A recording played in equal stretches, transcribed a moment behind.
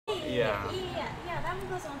Yeah, that one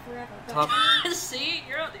goes on forever. Top. See,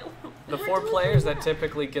 you're not the only one. The 4 players that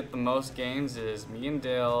typically get the most games is me and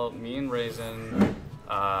Dale, me and Rasen,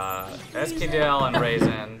 SKDale and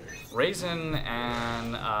Rasen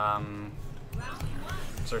and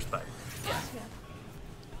Surspec. Yeah.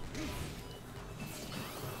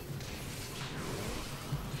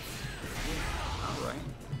 Alright.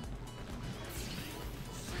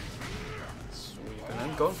 Sweep. And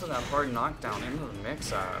then going for that hard knockdown into the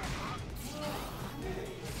mix-up.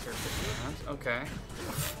 Okay.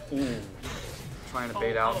 Ooh. Trying to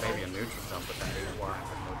bait out maybe a neutral jump, but that ain't why I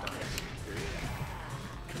have no dice.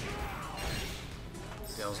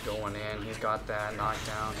 Dale's going in. He's got that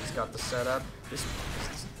knockdown. He's got the setup. This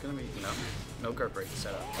is gonna be no guard break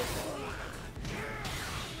setup.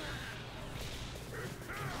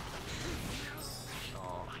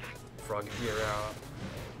 Oh, Frogadier out.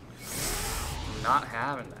 Not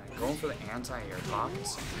having that. Going for the anti-air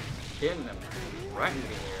pockets. Hitting him right in the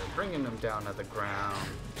air, bringing him down to the ground.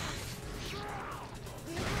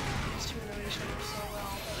 These two innovations are so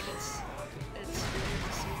well, but it's weird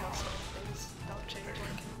to see how some things don't change,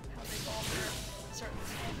 like how they fall for certain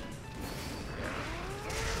seasons.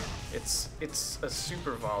 Yeah. It's a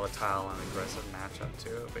super volatile and aggressive matchup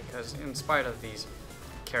too, because in spite of these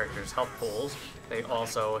characters' health pools, they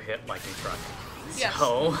also hit like a truck. Yes,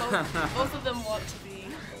 So both of them want to be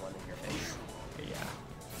the one in your face. Yeah.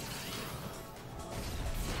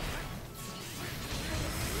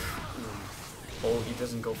 Oh, he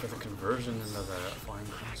doesn't go for the conversion into the flying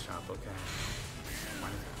cross chop. Okay.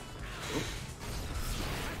 Oop.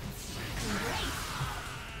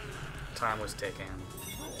 Time was ticking.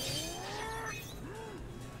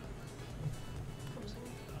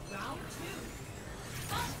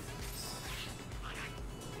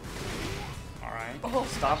 Alright. Oh.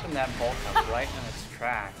 Stopping that bulk up right in its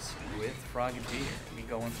tracks with Frogadier. We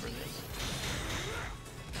going for this.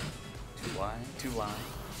 Too wide, too wide.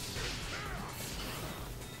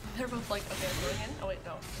 They're both like, okay, I'm going in. Oh wait,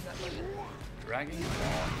 no, I'm not going in. Dragging the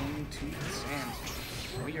ball into the sand.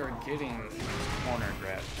 We are getting corner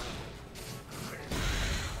grab.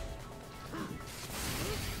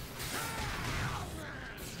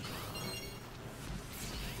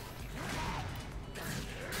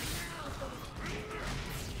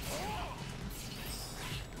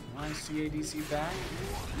 Nice CADC back.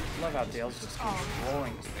 Love how Dale's just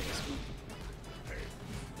controlling his face.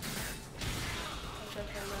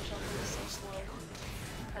 Machamp is so slow.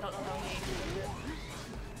 I don't know how he did it.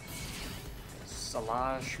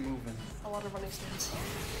 Salage moving. A lot of running stance.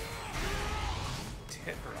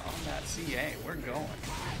 Tipper on that CA. We're going.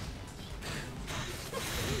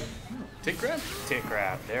 Tick grab? Tick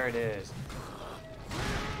grab. There it is.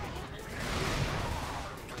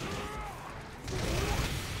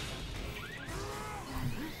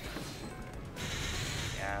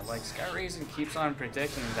 Yeah, like SkyRasen keeps on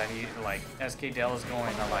predicting that he, like, SKDale is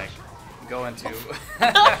going to, like, go into. A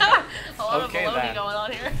lot okay, of baloney then. going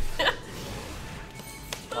on here.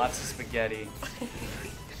 Lots of spaghetti.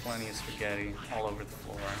 Plenty of spaghetti all over the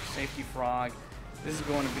floor. Safety frog. This is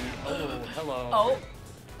going to be. Oh, hello. Oh.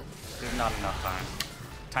 There's not enough time.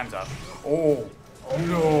 Time's up. Oh.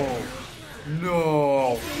 No.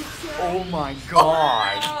 No. Oh my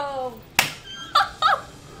god. Oh.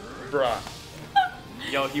 Bruh.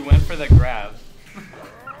 Yo, he went for the grab.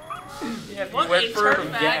 Yeah, he went for it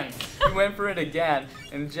again. He went for it again,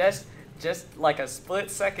 and just like a split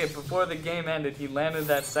second before the game ended, he landed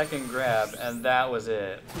that second grab, and that was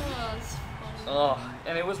it. Oh, that's funny. Oh,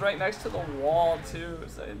 and it was right next to the wall too,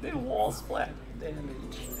 so it did wall splat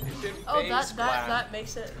damage. It did phase splat. that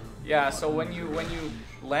makes it. Yeah, so when you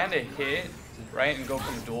land a hit, right, and go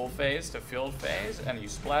from dual phase to field phase, and you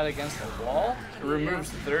splat against the wall, it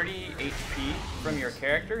removes 30 HP from your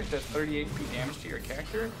character. It does 30 HP damage to your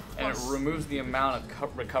character, and it removes the amount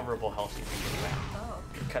of recoverable health you can get back. Oh.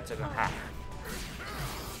 It cuts it in half.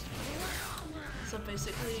 So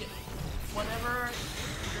basically, whatever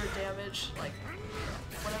your damage, like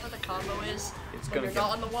whatever the combo is, It's when gonna you're get-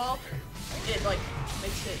 not on the wall, it like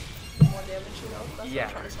makes it more damage. You know, that's Yeah.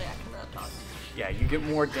 what I'm trying to say. I cannot talk. Yeah, you get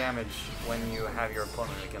more damage when you have your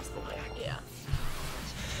opponent against the wall. Yeah. I'm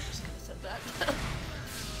just gonna set that.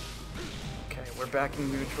 Okay, we're back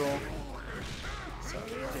in neutral. So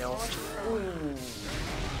Dale's. Ooh.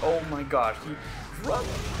 Oh my gosh, he dropped.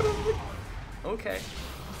 Okay.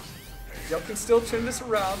 Y'all can still turn this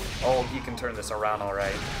around. Oh, he can turn this around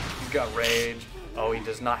alright. He's got rage. Oh, he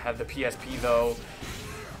does not have the PSP though.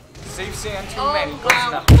 Safe sand too many.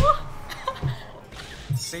 Wow.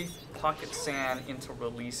 Safe pocket sand into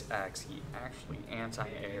release X. He actually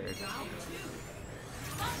anti-aired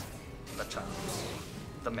the chomps.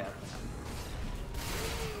 the myth.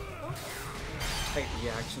 Tight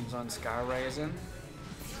reactions on SkyRasen.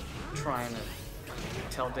 Trying to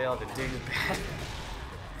tell Dale to dig his bed.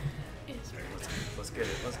 Let's get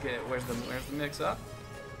it. Let's get it. Where's the mix up?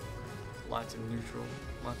 Lots of neutral.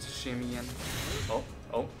 Lots of shimmying. Oh.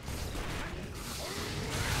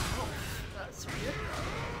 That's weird.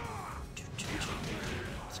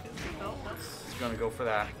 He's gonna go for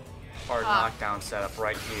that hard knockdown setup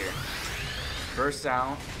right here. Burst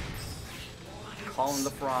out. Calling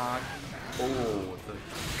the frog. Oh, the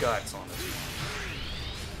guts on this.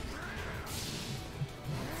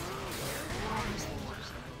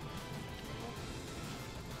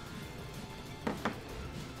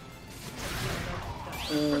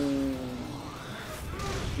 Ooh.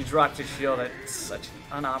 He dropped his shield at such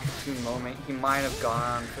an unopportune moment. He might have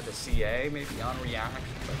gone for the CA, maybe on reaction,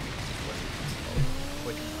 but he just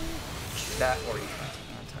wasn't that or he went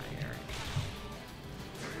anti-air.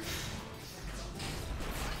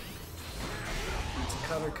 It's a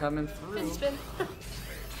cutter coming through. Spin.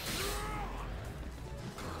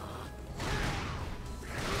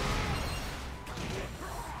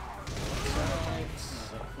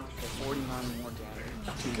 49 more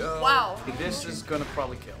damage to go. Wow. This is gonna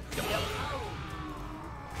probably kill. Yep.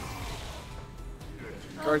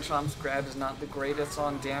 Garchomp's grab is not the greatest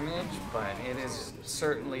on damage, but it is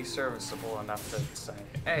certainly serviceable enough to say,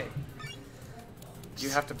 hey, you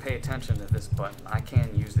have to pay attention to this button. I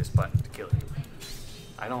can use this button to kill you.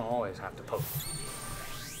 I don't always have to poke.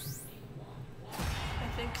 I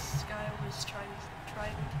think Sky was trying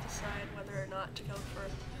to decide whether or not to go for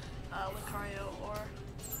Lucario or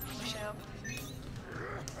Machamp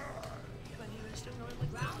when he was doing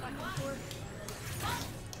like back and forth.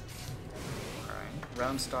 Alright,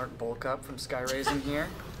 round start bulk up from SkyRasen here.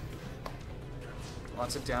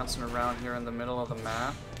 Lots of dancing around here in the middle of the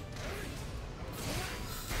map.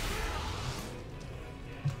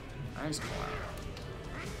 Nice call out.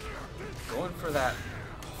 Going for that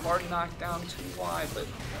hard knockdown too wide, but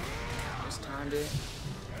mistimed it.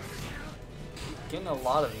 Getting a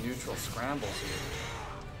lot of neutral scrambles here.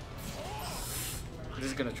 This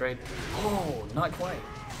is gonna trade. Oh, not quite.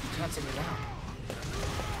 He canceled it out.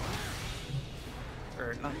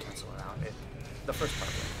 Or not cancel it out. The first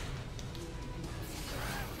part.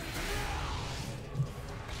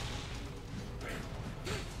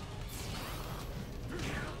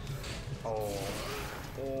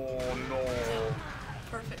 Oh no.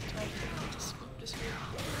 Perfect timing. Just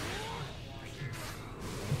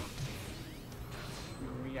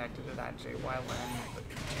Reacted to that JYLM, but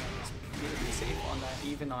it's pretty safe on that,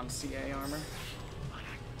 even on CA armor.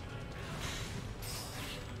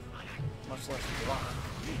 Much less block.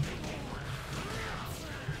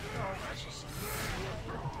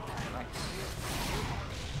 Nice.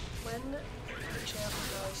 when the champ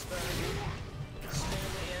does the spin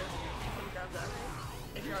in the air, you can grab that,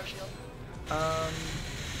 right? If you're on shield.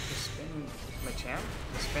 The spin, Machamp?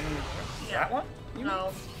 The spin in the air? Yeah. That one? You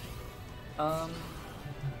No. mean?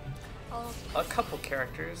 A couple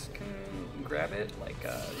characters can grab it. Like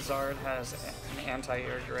Zard has an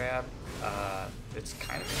anti-air grab. It's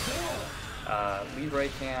kind of Libre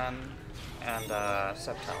can, and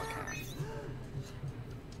Sceptile can.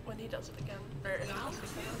 When he does it again, or if he does it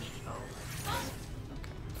again. Oh.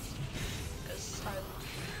 Because I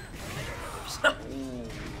don't know. Ooh.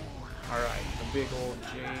 Alright, the big old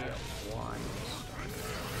J1.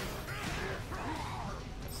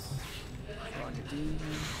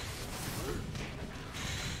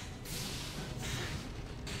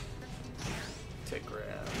 Tick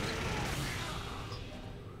grab.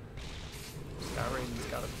 SkyRasen's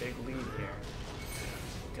got a big lead here.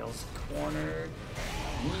 Dale's cornered,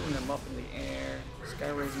 meeting them up in the air.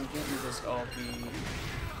 SkyRasen getting this ulti.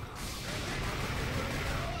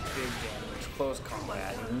 Big damage, close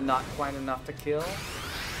combat, not quite enough to kill.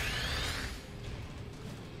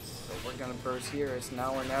 So we're gonna burst here. It's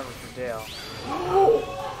now or never for Dale.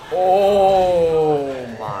 Oh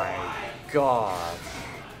my god.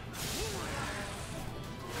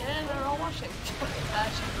 And they're all watching.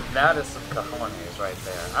 That is some cojones right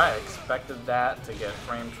there. I expected that to get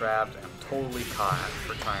frame trapped and totally caught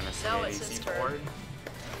for trying to Now stay it's his AC turn. forward.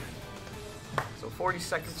 So 40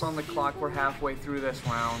 seconds on the clock. We're halfway through this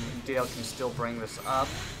round. Dale can still bring this up.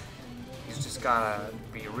 He's just gotta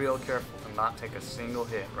be real careful to not take a single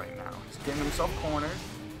hit right now. He's getting himself cornered,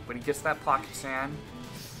 but he gets that pocket sand.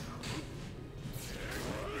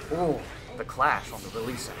 Oh, the clash on the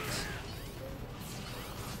release X.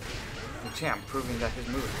 Machamp proving that his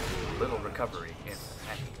move has little recovery in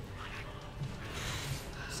any.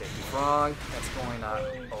 Safety frog, that's going up.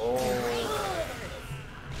 Oh.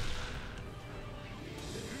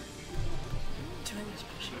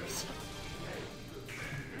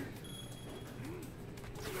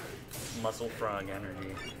 muscle frog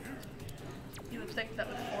energy. You would think that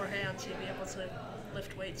with 4 hands you'd be able to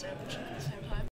lift weights and at the same time.